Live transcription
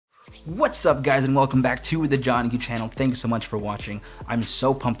What's up guys, and welcome back to the JODPHUR channel. Thanks so much for watching. I'm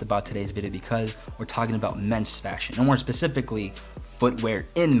so pumped about today's video because we're talking about men's fashion, and more specifically, footwear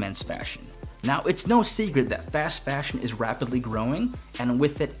in men's fashion. Now, it's no secret that fast fashion is rapidly growing, and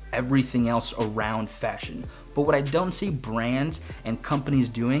with it, everything else around fashion. But what I don't see brands and companies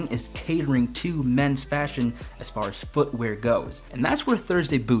doing is catering to men's fashion as far as footwear goes. And that's where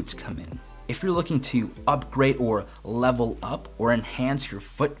Thursday boots come in. If you're looking to upgrade or level up or enhance your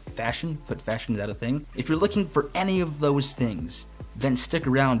foot fashion, is that a thing? If you're looking for any of those things, then stick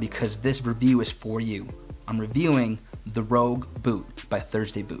around because this review is for you. I'm reviewing the Rogue Boot by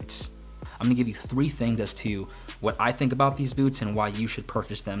Thursday Boots. I'm gonna give you 3 things as to what I think about these boots and why you should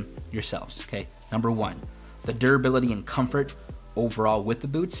purchase them yourselves, okay? Number 1, the durability and comfort overall with the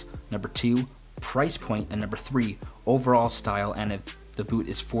boots. Number 2, price point. And number 3, overall style, and if the boot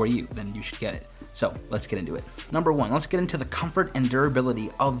is for you, then you should get it. So let's get into it. Number 1, let's get into the comfort and durability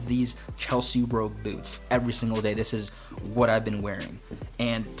of these Chelsea Rogue boots. Every single day, this is what I've been wearing.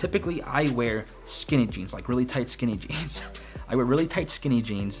 And typically I wear skinny jeans, like really tight skinny jeans. I wear really tight skinny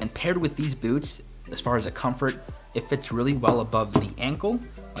jeans, and paired with these boots, as far as the comfort, it fits really well above the ankle.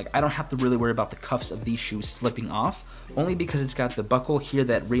 Like, I don't have to really worry about the cuffs of these shoes slipping off, only because it's got the buckle here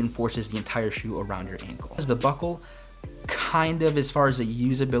that reinforces the entire shoe around your ankle. As the buckle, kind of, as far as the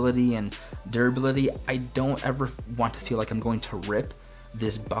usability and durability, I don't ever want to feel like I'm going to rip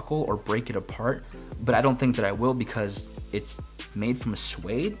this buckle or break it apart, but I don't think that I will because it's made from a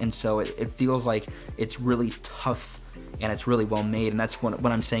suede, and so it feels like it's really tough and it's really well made. And that's what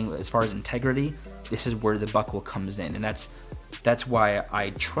I'm saying as far as integrity. This is where the buckle comes in, and that's why I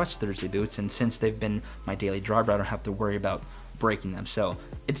trust Thursday boots. And since they've been my daily driver, I don't have to worry about breaking them. So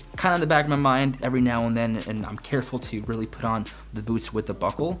it's kind of in the back of my mind every now and then, and I'm careful to really put on the boots with the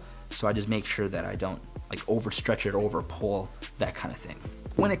buckle, so I just make sure that I don't like overstretch it or over pull, that kind of thing.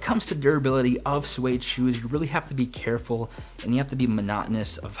 When it comes to durability of suede shoes, you really have to be careful and you have to be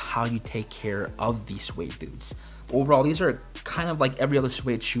monotonous of how you take care of these suede boots. Overall, these are kind of like every other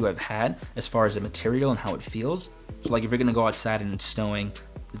suede shoe I've had as far as the material and how it feels. So like if you're gonna go outside and it's snowing,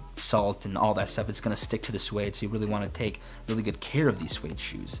 salt and all that stuff, it's gonna stick to the suede, so you really wanna take really good care of these suede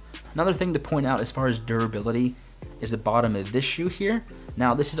shoes. Another thing to point out as far as durability is the bottom of this shoe here.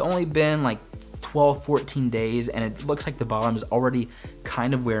 Now this has only been like 12-14 days, and it looks like the bottom is already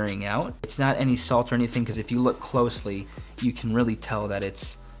kind of wearing out. It's not any salt or anything, because if you look closely, you can really tell that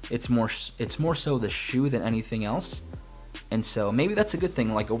it's more so the shoe than anything else. And so maybe that's a good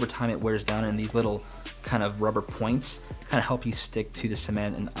thing, like over time it wears down, and these little kind of rubber points kind of help you stick to the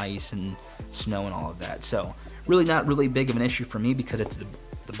cement and ice and snow and all of that. So really not really big of an issue for me because it's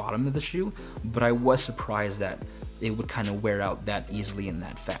the bottom of the shoe, but I was surprised that it would kind of wear out that easily and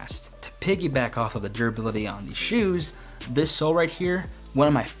that fast. To piggyback off of the durability on these shoes, this sole right here, one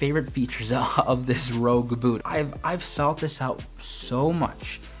of my favorite features of this Rogue boot. I've sought this out so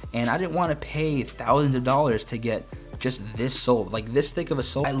much, and I didn't want to pay thousands of dollars to get just this sole, like this thick of a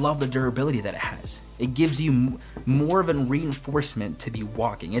sole. I love the durability that it has. It gives you more of a reinforcement to be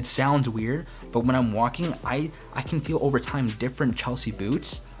walking. It sounds weird, but when I'm walking, I can feel over time different Chelsea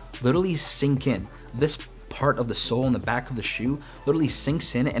boots literally sink in. This part of the sole in the back of the shoe literally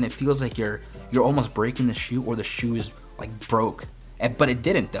sinks in, and it feels like you're almost breaking the shoe, or the shoe is like broke. But it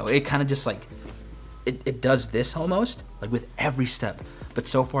didn't though. It kind of just like it does this almost like with every step. But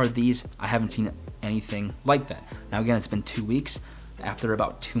so far these, I haven't seen anything like that. Now again, it's been 2 weeks. After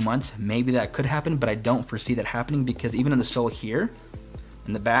about 2 months, maybe that could happen, but I don't foresee that happening because even in the sole here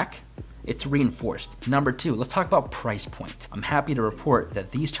in the back, it's reinforced. Number 2, let's talk about price point. I'm happy to report that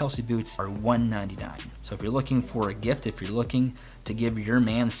these Chelsea boots are $199. So if you're looking for a gift, if you're looking to give your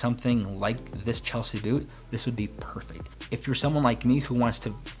man something like this Chelsea boot, this would be perfect. If you're someone like me who wants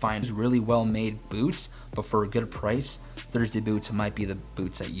to find really well-made boots, but for a good price, Thursday boots might be the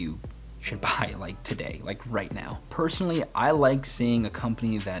boots that you should buy like today, like right now. Personally, I like seeing a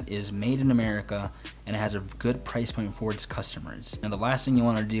company that is made in America and has a good price point for its customers. And the last thing you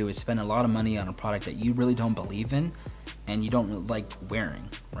want to do is spend a lot of money on a product that you really don't believe in and you don't like wearing,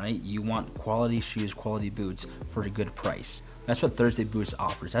 right? You want quality shoes, quality boots for a good price. That's what Thursday Boots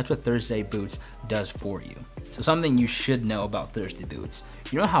offers. That's what Thursday Boots does for you. So something you should know about Thursday Boots.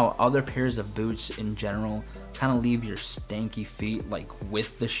 You know how other pairs of boots in general kind of leave your stanky feet like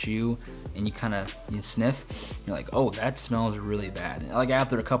with the shoe, and you sniff, you're like, oh, that smells really bad. And like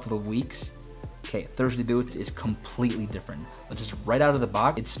after a couple of weeks, okay, Thursday Boots is completely different. But just right out of the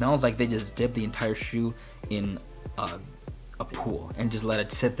box, it smells like they just dipped the entire shoe in a pool and just let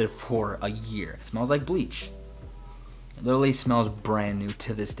it sit there for a year. It smells like bleach. It literally smells brand new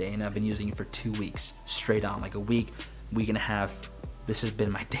to this day, and I've been using it for 2 weeks straight on, like a week and a half this has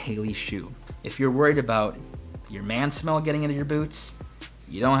been my daily shoe. If you're worried about your man smell getting into your boots,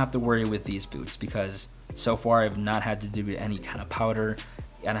 you don't have to worry with these boots, because so far I've not had to do any kind of powder.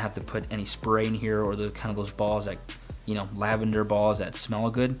 I don't have to put any spray in here or the kind of those balls that, you know, lavender balls that smell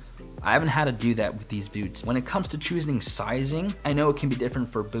good. I haven't had to do that with these boots. When it comes to choosing sizing, I know it can be different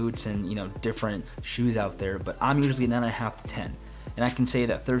for boots and, you know, different shoes out there, but I'm usually 9.5 to 10. And I can say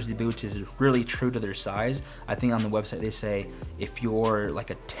that Thursday Boots is really true to their size. I think on the website they say if you're like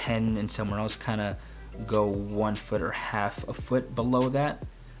a 10 and somewhere else, kind of go 1 foot or half a foot below that.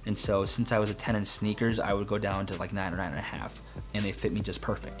 And so since I was a 10 in sneakers, I would go down to like 9 or 9.5, and they fit me just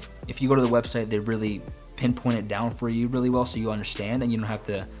perfect. If you go to the website, they really pinpoint it down for you really well so you understand, and you don't have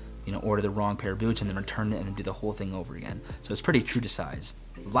to, you know, order the wrong pair of boots and then return it and then do the whole thing over again. So it's pretty true to size.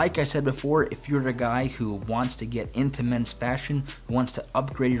 Like I said before, if you're a guy who wants to get into men's fashion, who wants to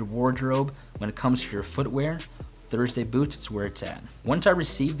upgrade your wardrobe when it comes to your footwear, Thursday Boots is where it's at. Once I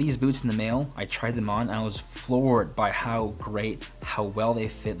received these boots in the mail, I tried them on, and I was floored by how great, how well they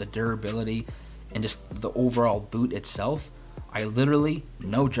fit, the durability, and just the overall boot itself. I literally,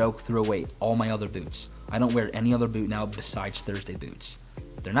 no joke, threw away all my other boots. I don't wear any other boot now besides Thursday Boots.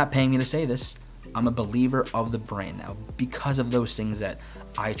 They're not paying me to say this. I'm a believer of the brand now because of those things that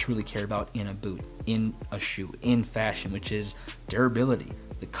I truly care about in a boot, in a shoe, in fashion, which is durability,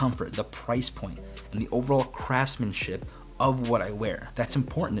 the comfort, the price point, and the overall craftsmanship of what I wear. That's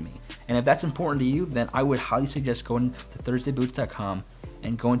important to me. And if that's important to you, then I would highly suggest going to thursdayboots.com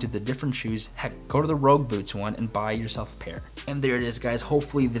and go into the different shoes. Heck, go to the Rogue Boots one and buy yourself a pair. And there it is, guys.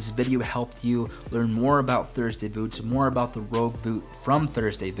 Hopefully this video helped you learn more about Thursday Boots, more about the Rogue Boot from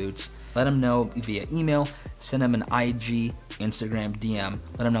Thursday Boots. Let them know via email, send them an IG, Instagram DM,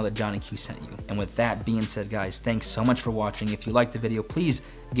 let them know that Johnny Q sent you. And with that being said, guys, thanks so much for watching. If you liked the video, please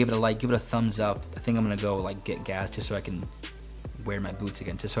give it a like, give it a thumbs up. I think I'm gonna go like get gas just so I can wear my boots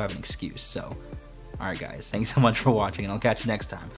again, just so I have an excuse. So, all right, guys, thanks so much for watching, and I'll catch you next time.